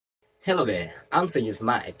Hello there, I'm Serges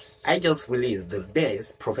Mike. I just released the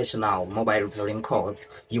best professional mobile repairing course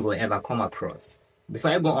you will ever come across. Before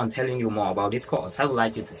I go on telling you more about this course, I would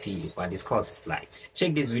like you to see what this course is like.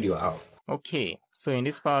 Check this video out. Okay, so in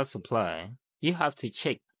this power supply, you have to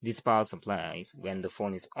check this power supply when the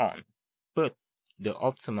phone is on. But the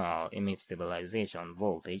optimal image stabilization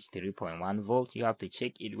voltage, 3.1 volt, you have to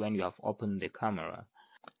check it when you have opened the camera.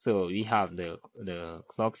 So we have the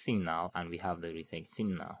clock signal and we have the reset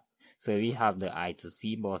signal. So we have the I to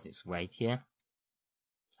C buses right here.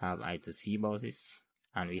 Have I to C buses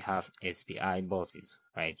and we have SPI buses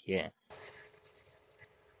right here.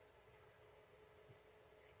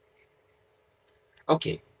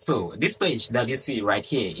 Okay, so this page that you see right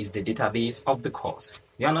here is the database of the course.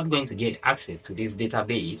 You are not going to get access to this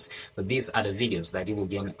database, but these are the videos that you will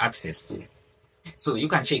gain access to. So you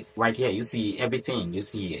can check right here, you see everything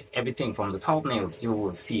from the thumbnails. You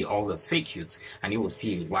will see all the circuits and you will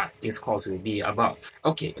see what this course will be about.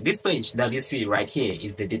 Okay, this page that you see right here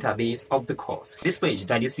is the database of the course. This page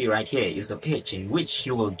that you see right here is the page in which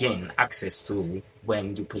you will gain access to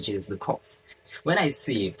when you purchase the course. When I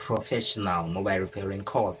say professional mobile repairing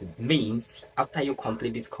course, it means after you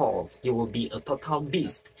complete this course, you will be a total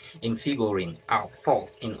beast in figuring out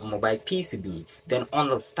faults in a mobile PCB, then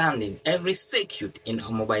understanding every circuit in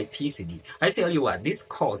a mobile PCB. I tell you what, this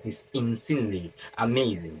course is insanely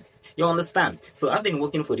amazing. You understand? So I've been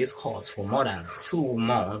working for this course for more than 2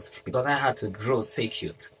 months because I had to draw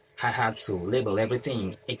circuit. I had to label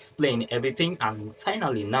everything, explain everything, and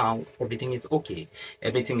finally now everything is okay.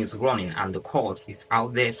 Everything is running and the course is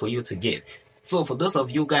out there for you to get. So for those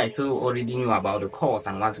of you guys who already knew about the course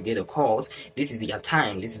and want to get a course, this is your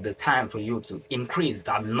time. This is the time for you to increase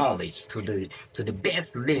that knowledge to the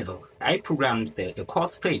best level. I programmed the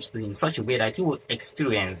course page in such a way that you will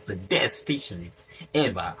experience the best teaching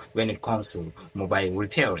ever when it comes to mobile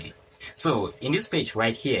repairing. So in this page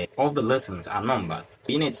right here, all the lessons are numbered.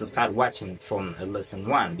 You need to start watching from lesson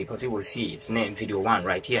 1 because you will see its name video 1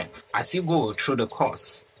 right here. As you go through the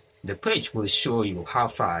course, the page will show you how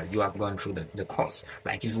far you have gone through the course.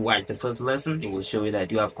 Like if you watch the first lesson, it will show you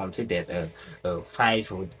that you have completed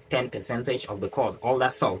 5 or 10 percentage of the course, all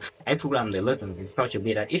that stuff. I programmed the lesson in such a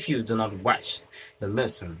way that if you do not watch the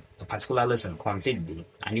lesson, a particular lesson completely,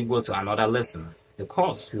 and you go to another lesson, the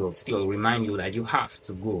course will still remind you that you have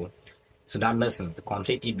to go to that lesson to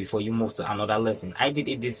complete it before you move to another lesson. I did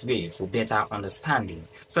it this way for better understanding,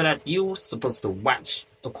 so that you're supposed to watch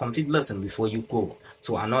a complete lesson before you go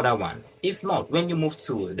to another one. If not, when you move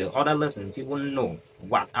to the other lessons, you won't know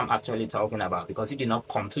what I'm actually talking about because you did not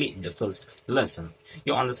complete the first lesson.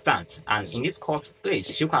 You understand? And in this course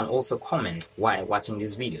page, you can also comment while watching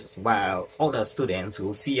these videos, while other students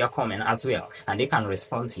will see your comment as well, and they can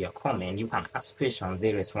respond to your comment. You can ask questions,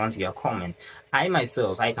 they respond to your comment. I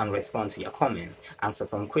myself, I can respond to your comment, answer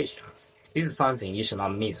some questions. This is something you should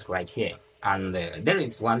not miss right here. And there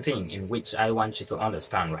is one thing in which I want you to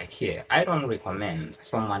understand right here. I don't recommend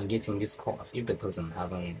someone getting this course if the person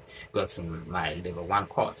haven't gotten my level 1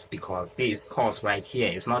 course, because this course right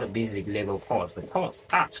here is not a basic level course. The course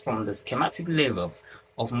starts from the schematic level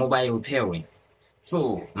of mobile repairing.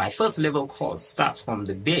 So my first level course starts from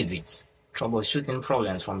the basics, troubleshooting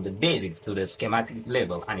problems from the basics to the schematic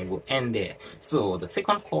level, and it will end there. So the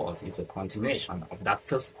second course is a continuation of that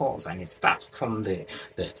first course, and it starts from the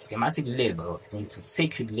schematic level into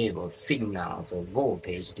circuit level, signals or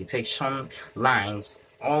voltage detection lines,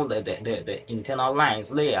 all the internal lines,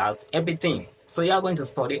 layers, everything. So you are going to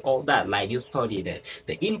study all that, like you study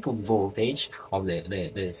the input voltage of the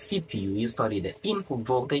CPU, you study the input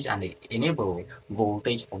voltage and the enable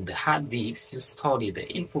voltage of the hard disk, you study the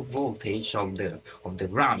input voltage of the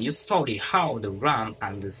RAM, you study how the RAM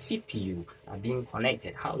and the CPU are being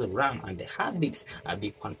connected, how the RAM and the hard disk are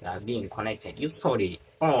being connected. You study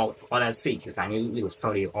all other circuits, and you will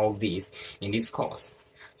study all these in this course.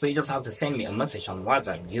 So you just have to send me a message on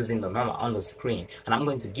WhatsApp using the number on the screen, and I'm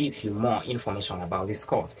going to give you more information about this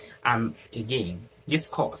course. And again, this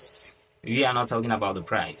course, we are not talking about the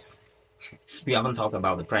price. We haven't talked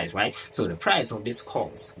about the price, right? So the price of this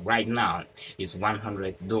course right now is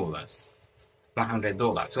 $100.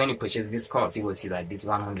 $100. So when you purchase this course, you will see that this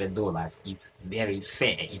 $100 is very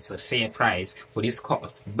fair. It's a fair price for this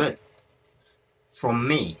course. But from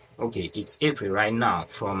May, okay, it's April right now,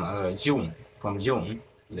 from June,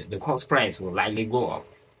 the course price will likely go up.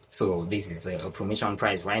 So this is a promotion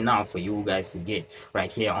price right now for you guys to get right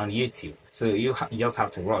here on YouTube. So you just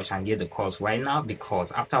have to rush and get the course right now,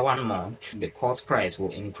 because after 1 month, the course price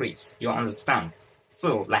will increase. You understand?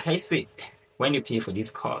 So like I said, when you pay for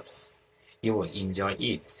this course, you will enjoy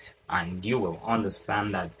it. and you will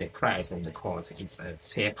understand that the price of the course is a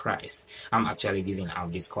fair price. I'm actually giving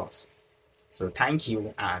out this course. So thank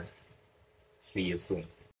you and see you soon.